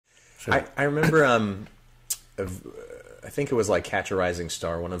So, I remember, I think it was like Catch a Rising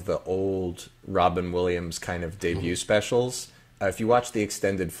Star, one of the old Robin Williams kind of debut specials. If you watch the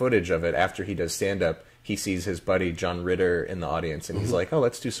extended footage of it after he does stand-up, he sees his buddy John Ritter in the audience, and he's like, "Oh,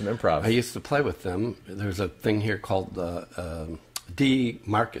 let's do some improv." I used to play with them. There's a thing here called D.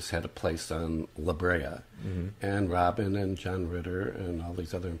 Marcus had a place on La Brea, and Robin and John Ritter and all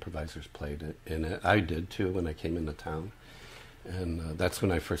these other improvisers played in it. I did too when I came into town, and that's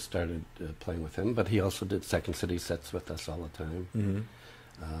when I first started playing with him. But he also did Second City sets with us all the time.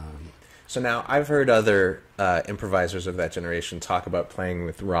 So now I've heard other improvisers of that generation talk about playing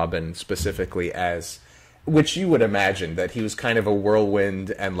with Robin specifically as, which you would imagine that he was kind of a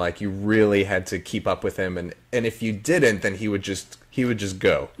whirlwind and like you really had to keep up with him, and if you didn't, then he would just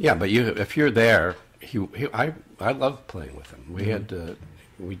go. Yeah, but if you're there, I loved playing with him.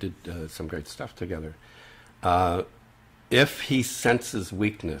 We did some great stuff together. If he senses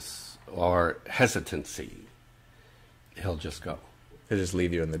weakness or hesitancy, he'll just go. He'll just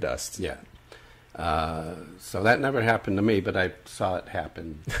leave you in the dust. Yeah. So that never happened to me, but I saw it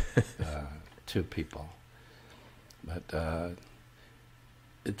happen to people. But I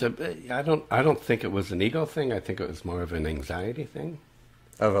don't think it was an ego thing. I think it was more of an anxiety thing.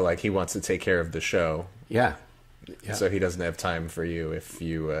 Of like he wants to take care of the show. Yeah. So he doesn't have time for you if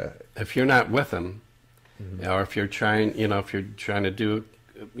you're not with him, or if you're trying, to do,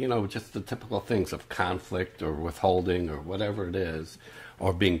 just the typical things of conflict or withholding or whatever it is,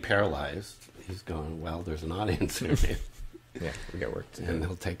 or being paralyzed. He's going, well, there's an audience here. Yeah, we got work to do. And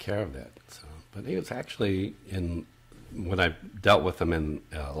he'll take care of that. So, but he was actually when I dealt with him in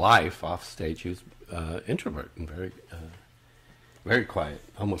life off stage, he was introvert and very, very quiet,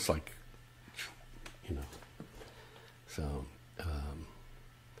 almost like, So,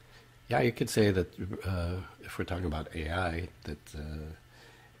 yeah, you could say that if we're talking about AI, that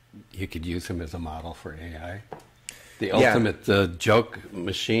you could use him as a model for AI. The ultimate joke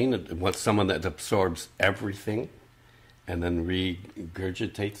machine. It wants someone that absorbs everything and then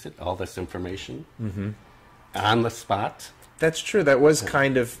regurgitates it, all this information, on the spot. That's true. That was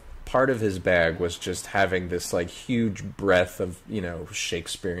kind of part of his bag, was just having this like huge breadth of,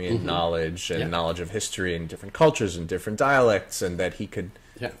 Shakespearean knowledge and knowledge of history and different cultures and different dialects, and that he could,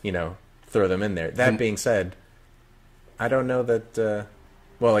 throw them in there. That being said, I don't know that,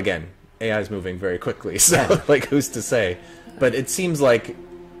 well, again, AI is moving very quickly, so like who's to say? But it seems like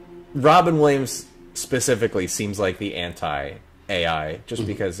Robin Williams specifically seems like the anti-AI, just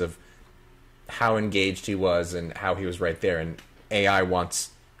because of how engaged he was and how he was right there. And AI wants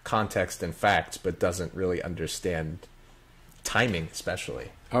context and facts, but doesn't really understand timing,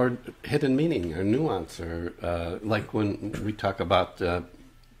 especially. Or hidden meaning, or nuance, or like when we talk about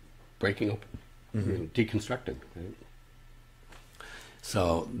breaking open, deconstructing. Right?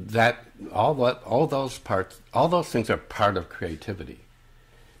 So that all those things are part of creativity.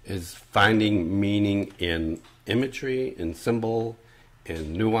 Is finding meaning in imagery, in symbol,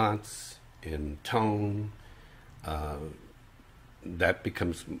 in nuance, in tone. That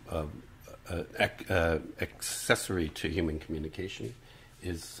becomes accessory to human communication.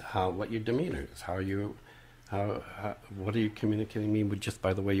 Is what your demeanor is. What are you communicating me with just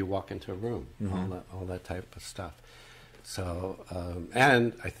by the way you walk into a room? All that type of stuff. So,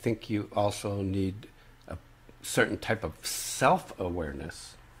 and I think you also need a certain type of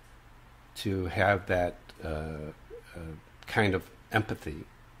self-awareness to have that kind of empathy,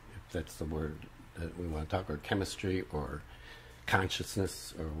 if that's the word that we want to talk, or chemistry, or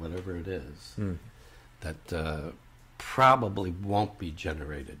consciousness, or whatever it is, that probably won't be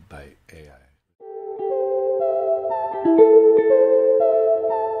generated by AI.